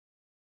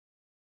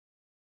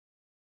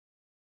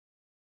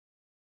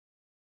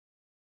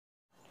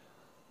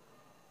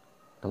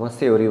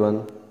Namaste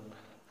everyone,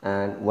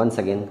 and once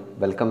again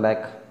welcome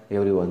back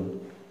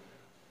everyone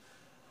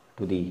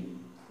to the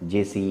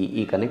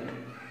JCE Connect.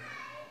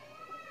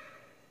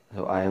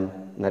 So I am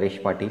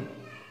Naresh Patil,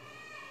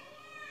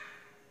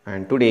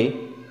 and today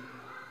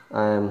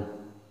I am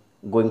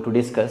going to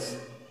discuss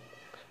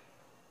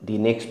the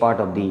next part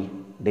of the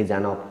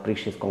design of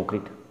Prestress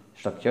concrete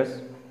structures.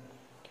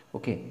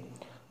 Okay,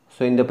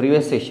 so in the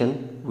previous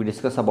session we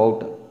discussed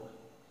about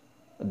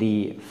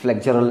the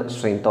flexural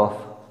strength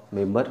of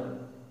member.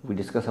 We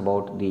discuss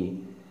about the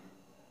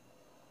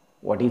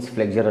what is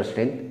flexural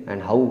strength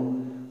and how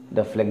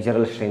the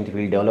flexural strength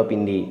will develop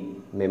in the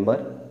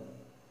member.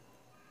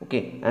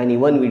 Okay, and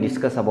even we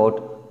discuss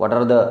about what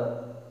are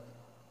the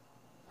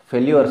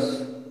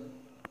failures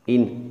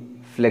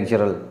in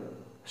flexural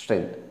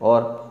strength,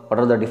 or what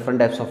are the different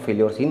types of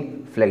failures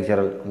in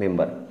flexural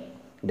member,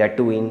 that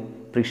too in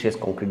Prestress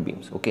concrete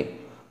beams. Okay,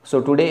 so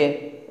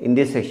today in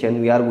this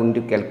session we are going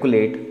to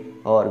calculate,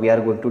 or we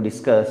are going to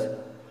discuss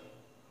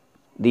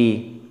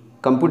the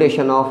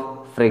computation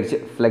of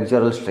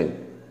flexural strength,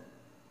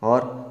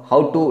 or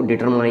how to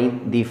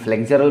determine the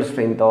flexural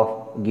strength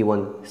of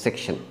given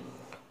section.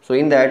 So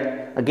in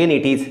that, again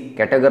it is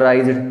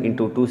categorized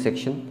into two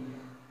sections,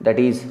 that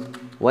is,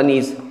 one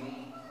is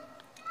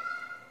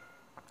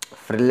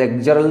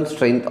flexural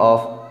strength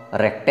of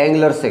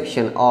rectangular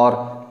section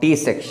or T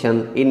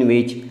section, in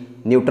which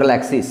neutral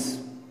axis,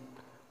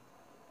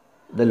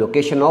 the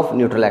location of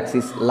neutral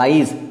axis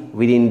lies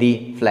within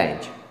the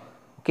flange.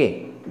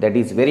 Okay, that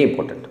is very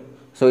important.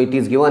 So it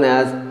is given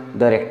as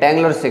the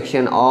rectangular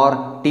section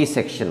or T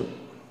section,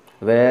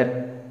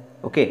 where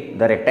the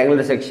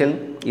rectangular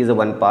section is a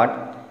one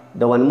part.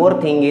 The one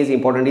more thing is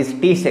important is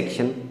T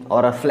section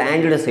or a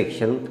flanged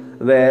section,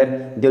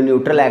 where the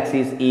neutral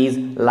axis is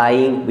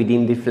lying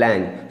within the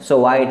flange. So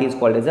why it is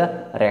called as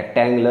a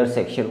rectangular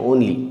section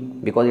only?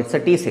 Because it's a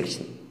T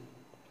section.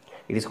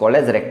 It is called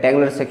as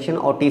rectangular section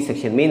or T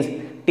section, means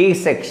T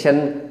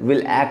section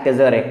will act as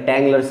a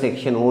rectangular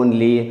section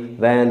only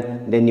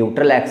when the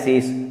neutral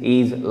axis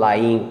is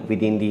lying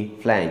within the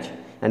flange.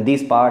 And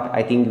this part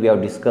I think we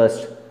have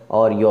discussed,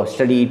 or you have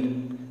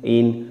studied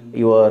in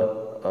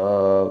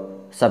your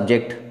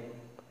subject,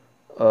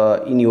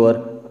 in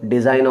your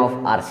design of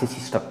RCC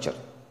structure,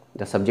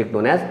 the subject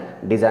known as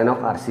design of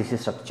RCC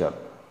structure.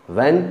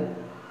 When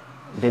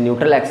the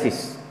neutral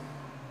axis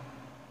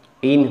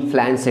in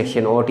flange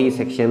section or T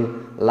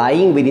section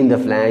lying within the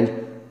flange,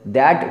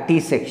 that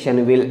T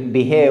section will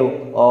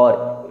behave,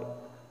 or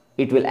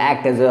it will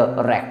act as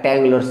a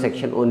rectangular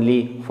section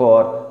only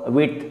for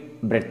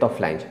width breadth of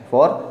flange.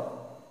 For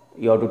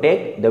you have to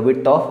take the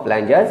width of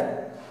flange as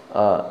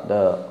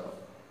the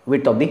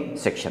width of the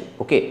section.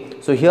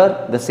 Okay, so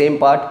here the same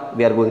part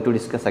we are going to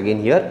discuss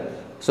again here.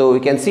 So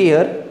we can see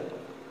here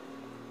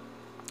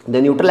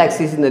the neutral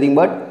axis is nothing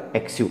but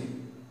XU.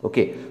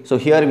 Okay, so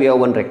here we have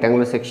one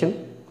rectangular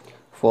section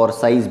for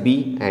size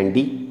B and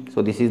D.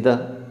 So this is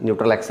the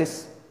neutral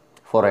axis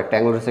for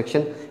rectangular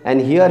section, and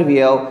here we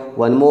have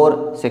one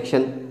more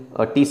section,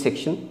 a T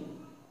section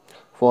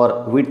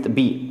for width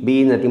B.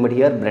 B is nothing but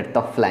here breadth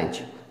of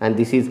flange, and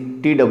this is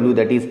TW,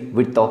 that is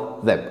width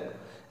of web,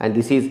 and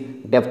this is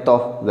depth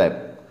of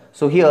web.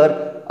 So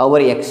here our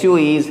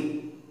XU is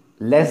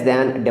less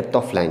than depth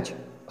of flange.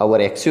 Our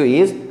XU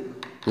is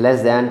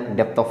less than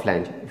depth of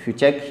flange. If you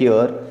check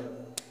here,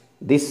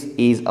 this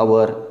is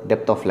our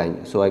depth of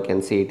flange, so I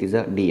can say it is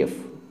a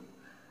DF.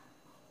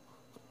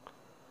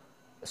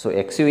 So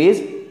XU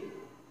is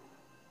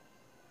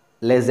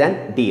less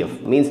than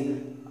DF,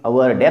 means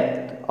our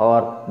depth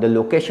or the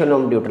location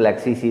of neutral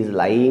axis is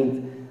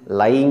lying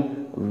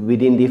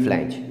within the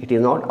flange. It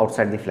is not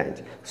outside the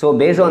flange. So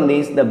based on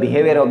this, the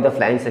behavior of the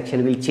flange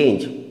section will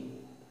change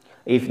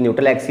if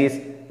neutral axis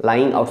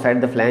lying outside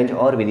the flange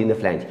or within the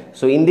flange.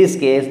 So in this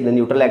case, the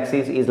neutral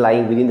axis is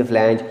lying within the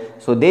flange.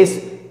 So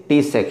this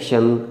T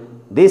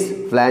section,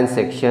 this flange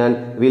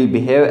section will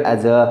behave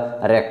as a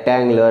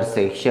rectangular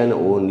section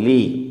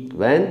only.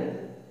 When?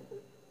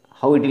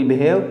 How it will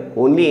behave?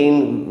 Only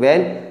in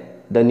when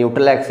the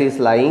neutral axis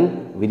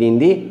lying within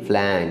the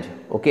flange.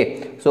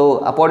 Okay, so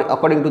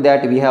according to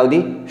that we have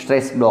the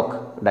stress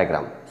block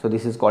diagram. So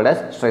this is called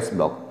as stress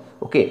block.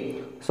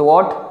 Okay, so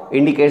what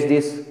indicates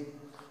this?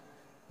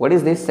 What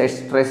is this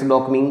stress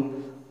block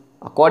mean?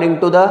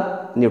 According to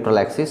the neutral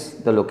axis,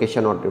 the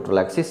location of neutral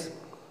axis,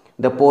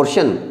 the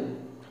portion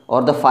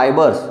or the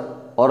fibers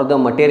or the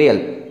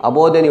material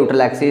above the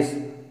neutral axis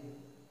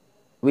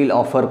will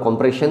offer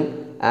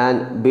compression,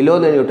 and below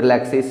the neutral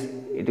axis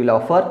it will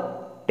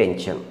offer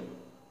tension.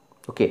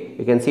 Okay,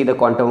 you can see the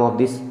quantum of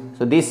this.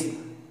 So this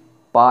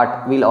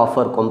part will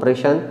offer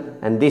compression,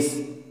 and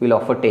this will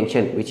offer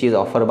tension, which is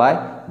offered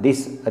by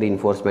this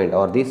reinforcement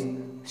or this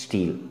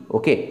steel.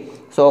 Okay,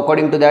 so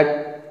according to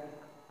that,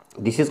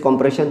 this is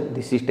compression,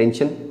 this is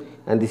tension,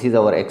 and this is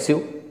our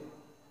XU.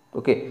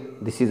 Okay,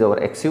 this is our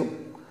XU.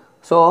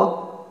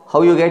 So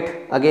how you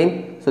get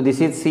again? So this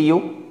is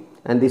CU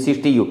and this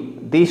is TU.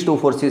 These two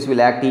forces will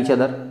act each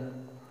other.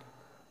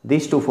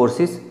 These two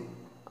forces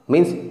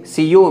means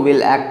Cu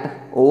will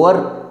act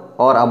over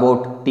or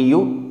about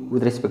Tu,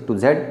 with respect to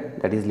Z,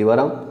 that is lever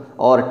arm,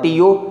 or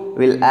TO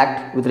will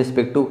act with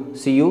respect to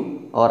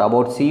CU or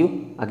about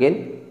CU,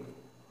 again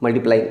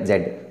multiplying Z.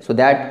 So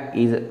that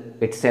is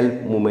itself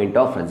moment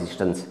of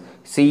resistance.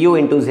 CU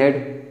into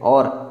Z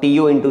or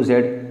TU into Z,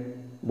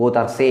 both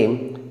are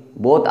same,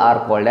 both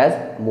are called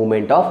as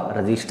moment of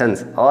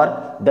resistance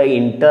or the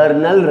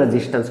internal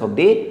resistance of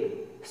the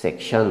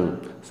section.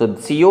 So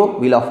CO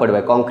will offered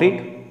by concrete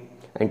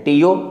and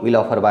TO will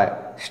offered by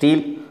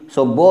steel.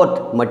 So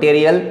both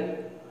material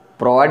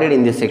provided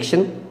in this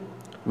section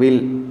will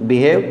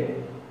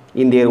behave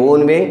in their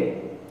own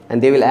way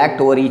and they will act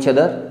over each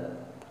other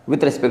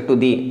with respect to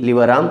the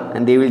lever arm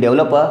and they will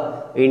develop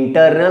a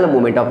internal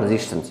moment of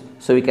resistance.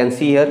 So we can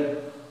see here,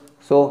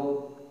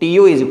 so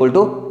TU is equal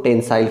to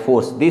tensile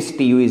force, this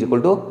TU is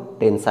equal to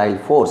tensile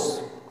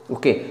force,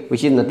 okay,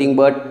 which is nothing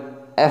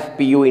but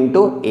FPU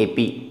into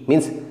AP,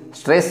 means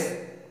stress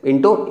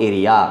into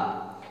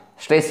area.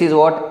 Stress is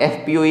what?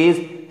 FPU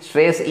is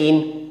stress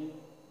in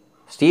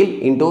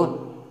steel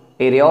into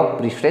area of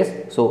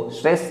pre-stress. So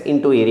stress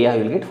into area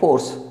you will get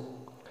force.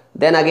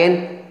 Then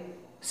again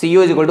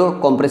CU is equal to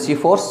compressive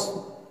force,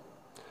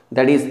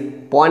 that is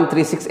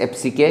 0.36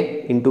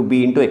 FCK into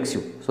B into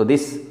XU. So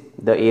this,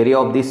 the area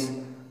of this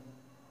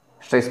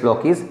stress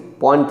block is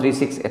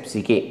 0.36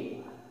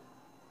 FCK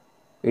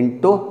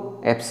into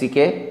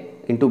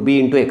FCK into B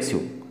into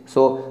XU.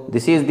 So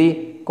this is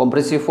the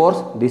compressive force,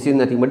 this is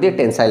nothing but the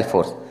tensile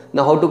force.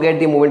 Now how to get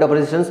the moment of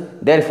resistance?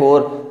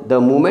 Therefore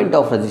the moment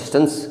of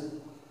resistance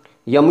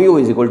MU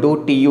is equal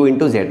to TU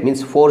into Z,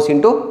 means force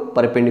into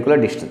perpendicular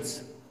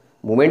distance.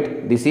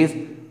 Moment, this is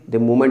the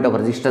moment of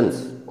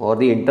resistance or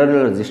the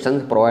internal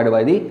resistance provided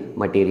by the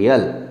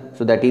material.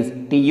 So that is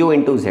TU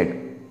into Z.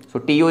 So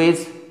TU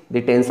is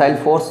the tensile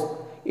force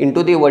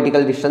into the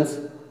vertical distance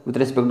with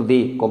respect to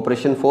the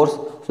compression force.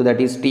 So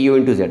that is TU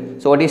into Z.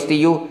 So what is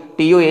TU?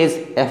 TU is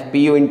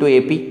FPU into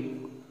AP.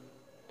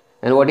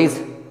 And what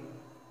is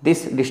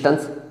this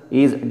distance?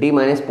 Is D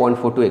minus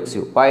 0.42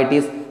 XU. Why it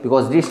is?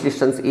 Because this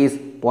distance is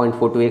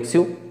 0.42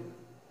 XU.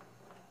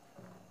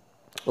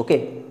 Okay.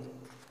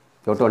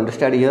 You have to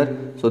understand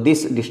here. So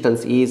this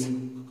distance is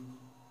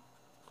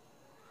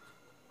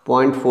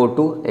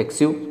 0.42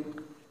 XU.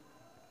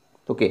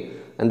 Okay.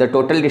 And the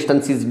total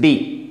distance is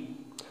D.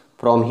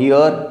 From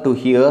here to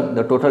here,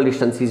 the total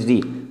distance is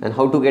D. And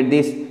how to get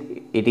this?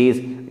 It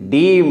is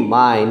D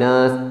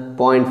minus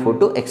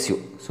 0.42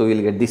 XU. So we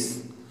will get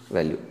this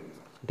value,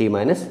 D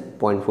minus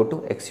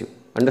 0.42 XU.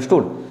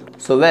 Understood?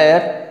 So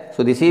where,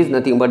 so this is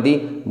nothing but the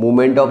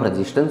moment of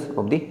resistance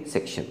of the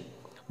section,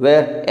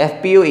 where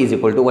FPU is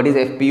equal to, what is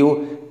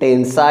FPU?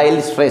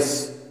 Tensile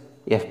stress.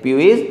 FPU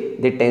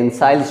is the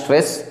tensile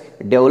stress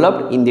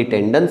developed in the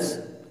tendons.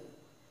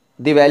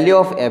 The value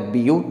of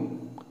FBU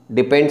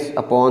depends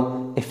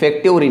upon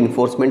effective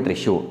reinforcement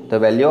ratio. The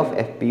value of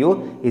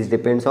FPU is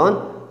depends on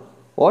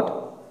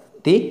what?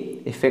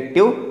 The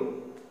effective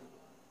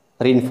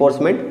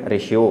reinforcement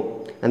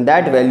ratio, and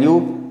that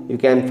value you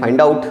can find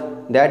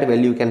out, that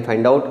value you can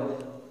find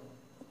out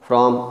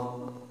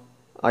from,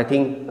 I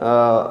think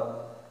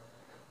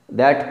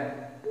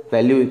that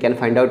value you can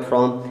find out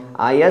from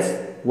IS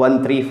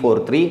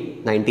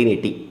 1343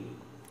 1980,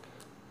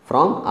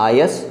 from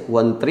IS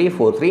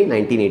 1343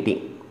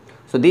 1980.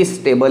 So this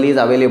table is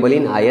available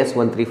in IS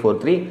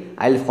 1343.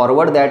 I will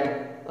forward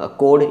that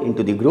code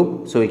into the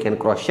group so we can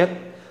cross check.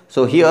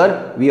 So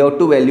here we have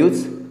two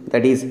values,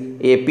 that is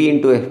AP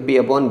into FP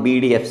upon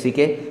BD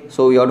FCK.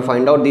 So we have to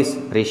find out this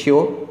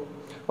ratio.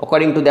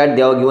 According to that,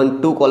 they have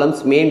given two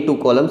columns, main two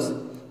columns,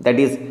 that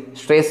is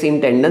stress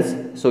in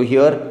tendons. So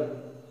here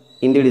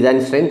in the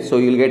design strength, so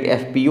you will get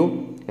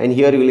FPU, and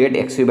here you will get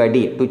XU by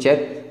D to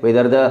check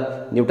whether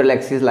the neutral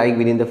axis lying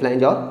within the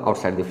flange or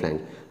outside the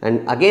flange.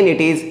 And again it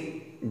is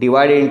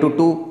divided into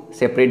two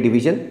separate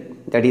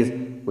division, that is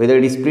whether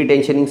it is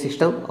pre-tensioning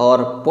system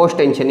or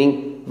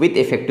post-tensioning with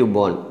effective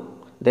bond.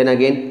 Then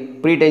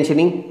again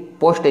pre-tensioning,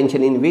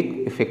 post-tensioning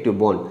with effective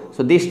bond.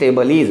 So this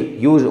table is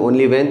used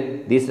only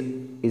when, this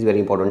is very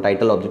important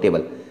title of the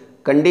table,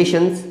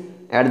 conditions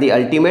at the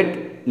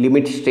ultimate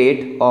limit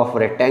state of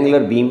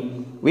rectangular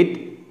beam with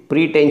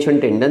pre-tension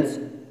tendons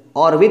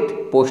or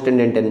with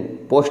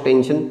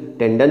post-tension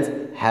tendons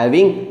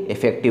having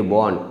effective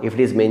bond. If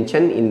it is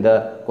mentioned in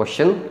the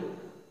question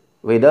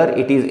whether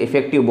it is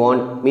effective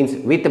bond, means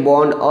with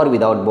bond or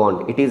without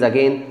bond, it is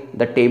again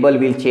the table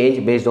will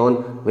change based on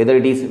whether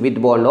it is with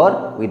bond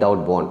or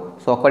without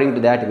bond. So according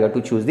to that we have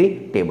to choose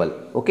the table.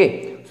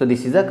 Okay, so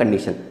this is a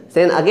condition.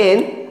 Then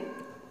again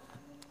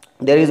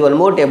there is one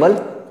more table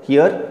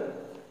here,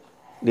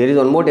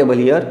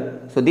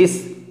 so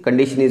this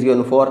condition is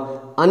given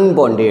for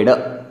unbonded.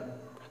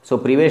 So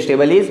previous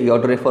table is we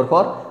have to refer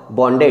for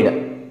bonded,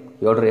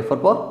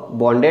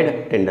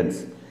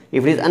 tendons.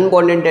 If it is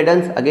unbonded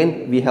tendons,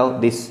 again we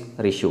have this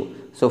ratio.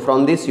 So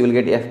from this you will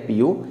get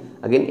FPU,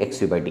 again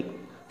XU by D.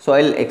 So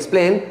I will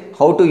explain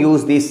how to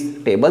use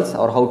these tables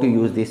or how to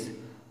use these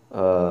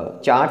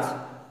charts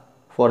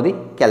for the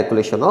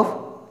calculation of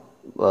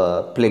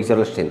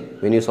flexural strain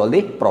when you solve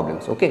the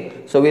problems.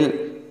 Okay, so we will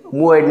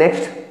move ahead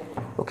next.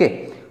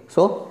 Okay,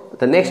 so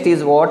the next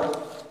is what?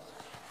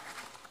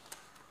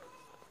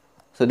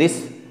 So this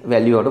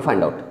value you have to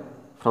find out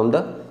from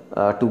the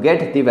to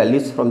get the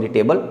values from the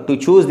table. To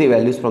choose the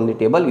values from the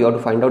table, you have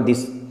to find out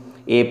this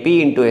AP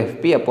into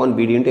FP upon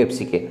BD into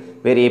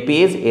FCK, where AP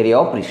is area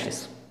of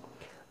prestress.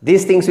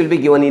 These things will be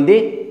given in the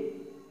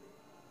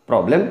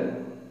problem.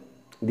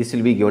 This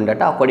will be given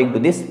data. According to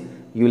this,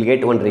 you will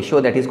get one ratio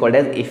that is called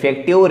as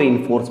effective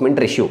reinforcement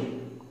ratio.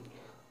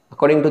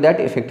 According to that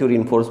effective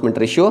reinforcement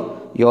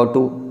ratio, you have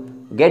to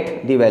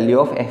get the value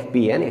of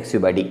FP and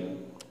XU by D.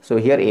 So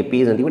here AP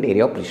is nothing but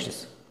area of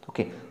prestress.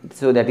 Okay,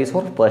 so that is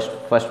for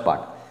first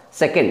part.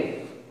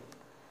 Second,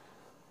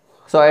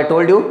 so I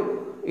told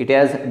you it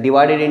has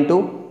divided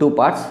into two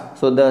parts.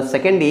 So the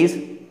second is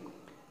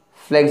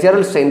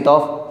flexural strength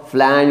of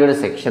flanged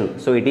section.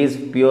 So it is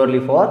purely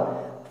for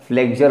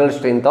flexural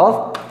strength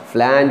of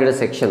flanged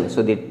section.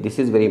 So this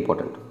is very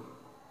important.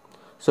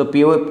 So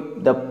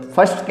the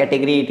first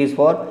category, it is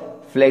for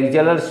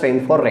flexural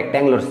strength for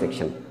rectangular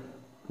section.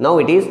 Now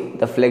it is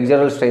the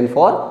flexural strength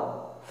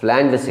for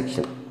flanged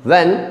section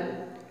when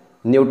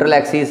neutral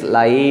axis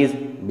lies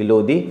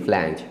below the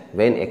flange,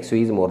 when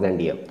XU is more than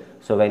DF.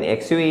 So when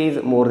XU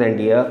is more than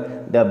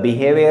DF, the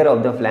behavior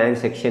of the flange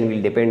section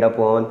will depend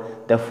upon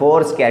the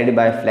force carried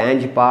by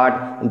flange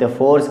part and the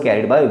force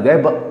carried by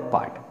web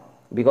part,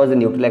 because the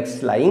neutral axis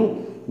is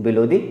lying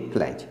below the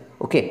flange.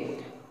 Okay.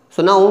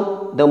 So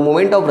now the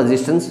moment of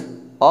resistance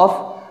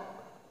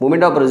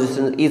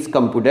is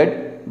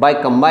computed by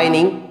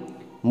combining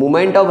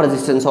moment of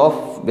resistance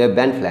of web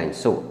and flange.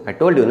 So I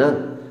told you na,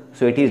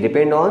 so it is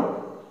depend on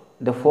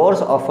the force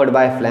offered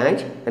by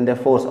flange and the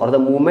force or the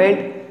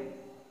moment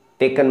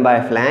taken by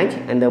flange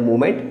and the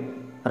moment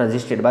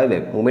resisted by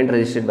web, moment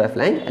resisted by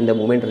flange and the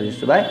moment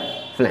resisted by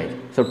flange.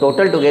 So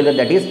total together,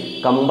 that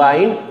is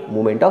combined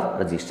moment of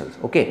resistance.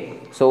 Okay.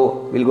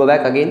 So we'll go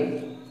back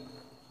again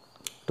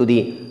to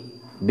the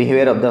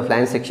behavior of the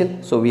flange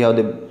section. So we have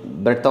the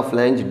breadth of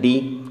flange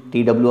D,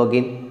 TW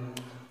again.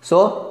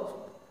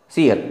 So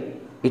see here,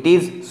 it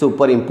is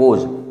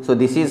superimposed. So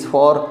this is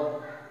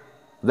for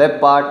web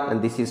part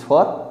and this is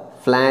for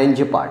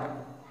flange part.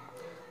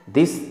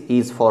 This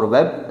is for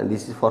web and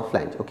this is for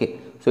flange. Okay.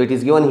 So it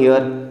is given here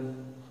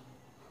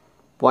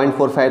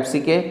 0.45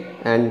 CK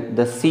and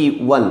the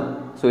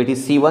C1. So it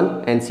is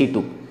C1 and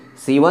C2.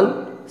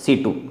 C1,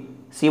 C2.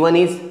 C1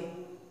 is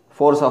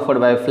force offered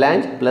by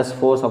flange plus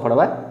force offered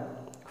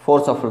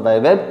by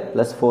web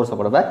plus force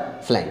offered by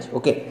flange.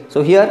 Okay.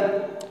 So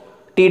here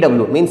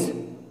TW means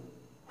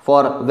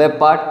for web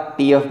part,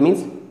 TF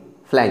means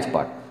flange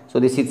part. So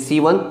this is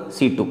C1,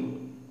 C2.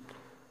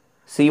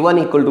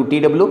 C1 equal to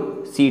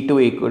TW,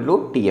 C2 equal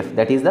to TF.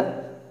 That is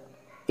the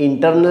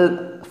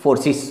internal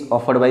forces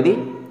offered by the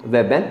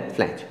web and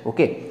flange.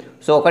 Okay.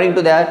 So according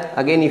to that,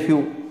 again if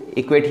you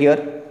equate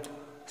here,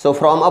 so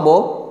from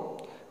above,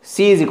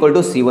 C is equal to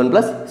C1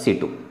 plus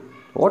C2.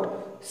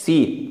 What?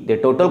 C, the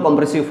total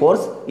compressive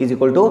force is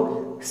equal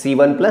to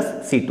C1 plus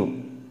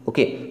C2.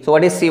 Okay. So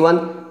what is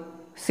C1?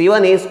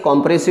 C1 is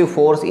compressive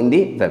force in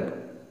the web.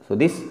 So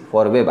this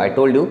for web, I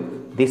told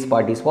you this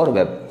part is for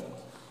web.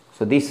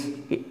 So this,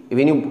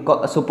 when you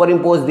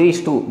superimpose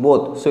these two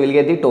both, so you will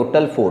get the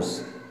total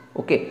force.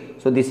 Okay.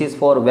 So this is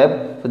for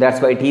web. So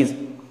that's why it is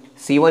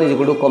C1 is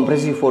equal to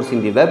compressive force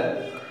in the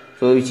web.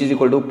 So which is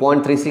equal to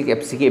 0.36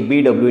 FCK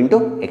BW into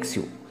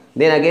XU.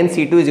 Then again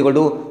C2 is equal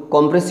to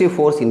compressive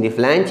force in the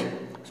flange.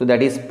 So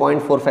that is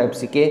 0.45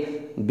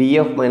 FCK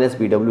BF minus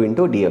BW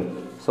into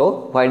DF.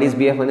 So why it is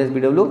BF minus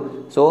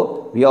BW?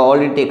 So we have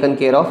already taken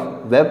care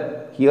of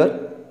web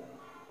here.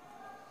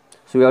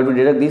 So we have to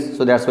deduct this.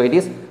 So that's why it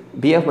is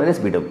BF minus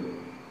BW.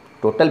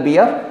 Total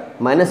BF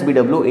minus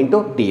BW into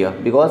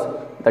DF, because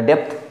the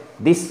depth,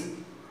 this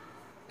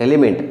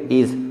element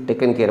is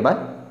taken care by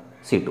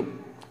C2.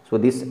 So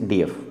this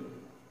DF.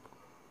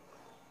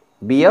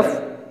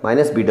 BF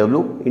minus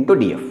BW into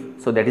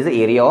DF. So that is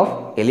the area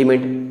of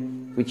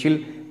element which will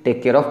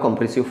take care of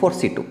compressive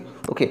force C2.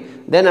 Okay.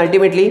 Then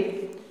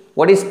ultimately,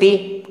 what is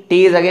T?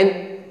 T is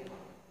again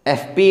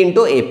FP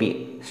into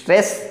AP.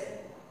 Stress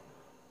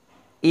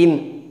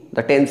in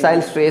the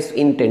tensile stress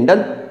in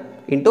tendon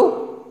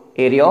into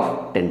area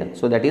of tendon.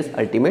 So that is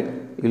ultimate,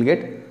 you will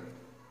get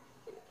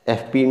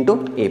FP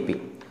into AP.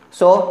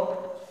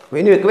 So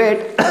when you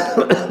equate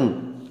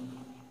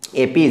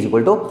AP is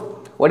equal to,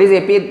 what is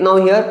AP now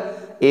here?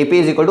 AP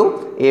is equal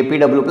to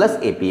APW plus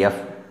APF.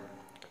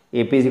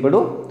 AP is equal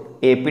to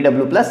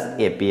APW plus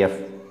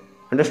APF.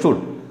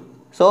 Understood?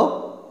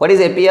 So what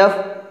is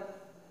APF?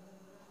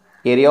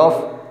 Area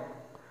of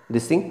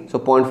this thing. So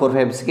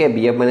 0.45 FCK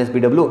BF minus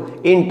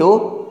BW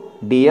into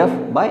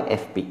DF by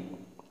FP.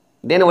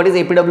 Then what is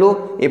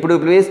APW?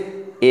 APW is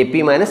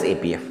AP minus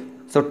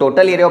APF. So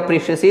total area of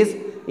prestress is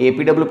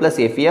APW plus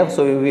APF.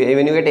 So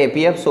when you get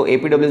APF, so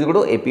APW is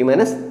equal to AP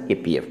minus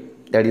APF.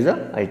 That is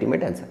the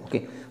ultimate answer.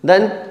 Okay.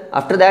 Then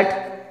after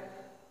that,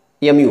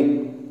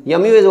 MU.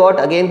 MU is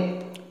what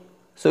again?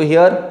 So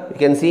here you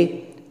can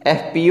see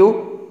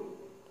FPU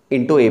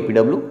into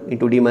APW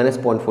into D minus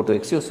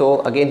 0.42 XU.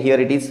 So again here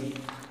it is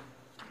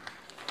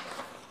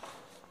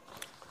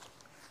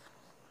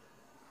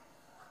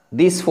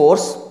this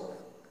force,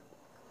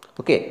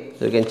 okay,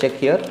 so you can check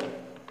here,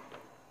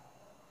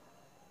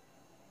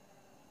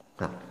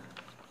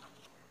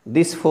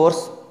 this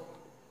force,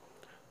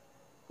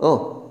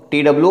 oh,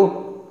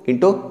 TW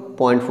into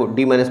 0.4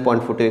 d minus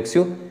 0.42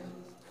 XU.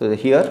 So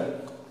here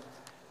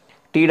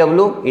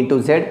TW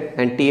into Z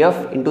and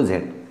TF into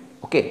Z.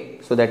 Okay,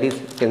 so that is,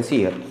 you can see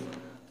here,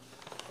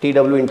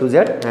 TW into Z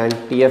and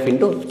TF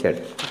into Z.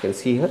 You can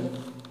see here.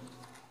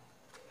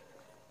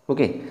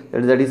 Okay,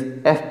 that is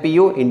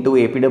FPU into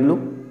APW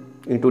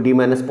into d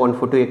minus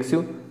 0.42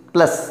 XU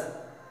plus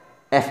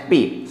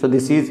FP. So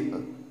this is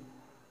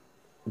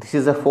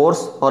the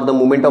force or the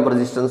moment of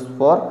resistance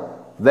for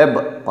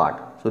web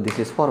part. So this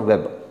is for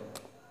web.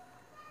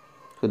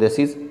 So this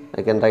is,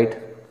 I can write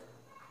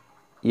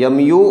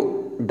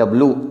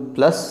MUW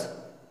plus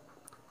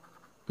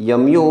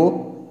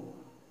MUF,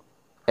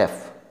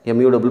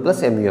 MUW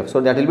plus MUF.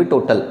 So that will be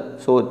total.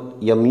 So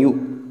MU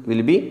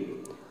will be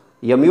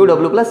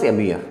MUW plus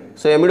MUF.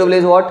 So MUW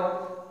is what?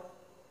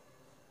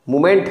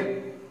 Moment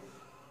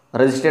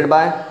resisted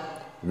by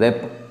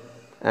web,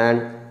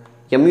 and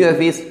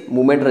MUF is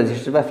moment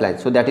resisted by flange.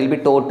 So that will be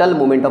total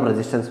moment of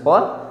resistance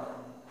for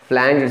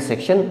flanged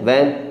section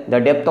when the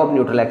depth of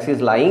neutral axis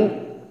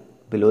lying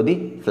below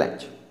the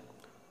flange.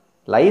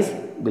 Lies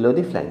below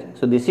the flange.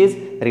 So this is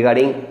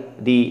regarding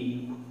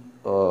the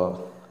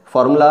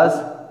formulas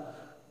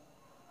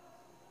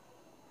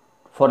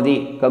for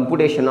the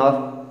computation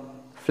of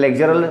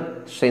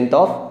flexural strength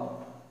of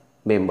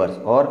members,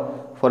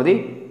 or for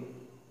the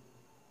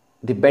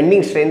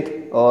bending strength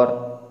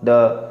or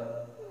the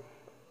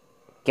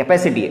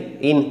capacity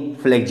in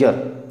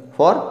flexure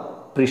for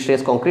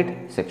pre-stress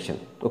concrete section.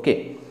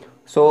 Okay,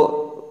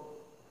 so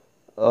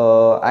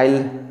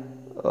I'll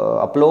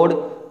forward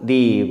the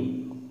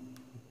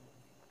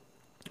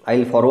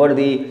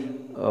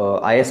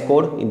IS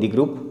code in the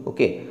group.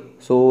 Okay,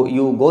 so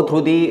you go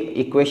through the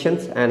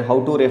equations and how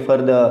to refer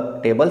the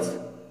tables.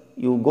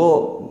 You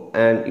go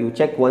and you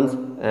check once,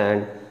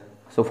 and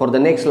so for the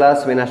next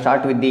class when I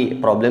start with the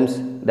problems,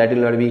 that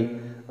will not be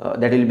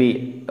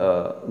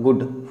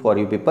good for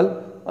you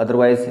people.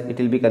 Otherwise it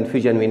will be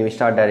confusion when we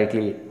start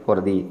directly for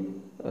the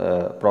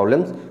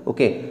problems.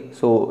 Okay,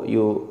 so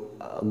you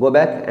go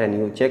back and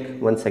you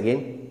check once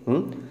again,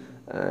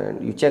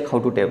 and you check how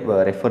to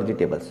refer the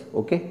tables.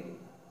 Okay,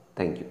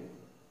 thank you.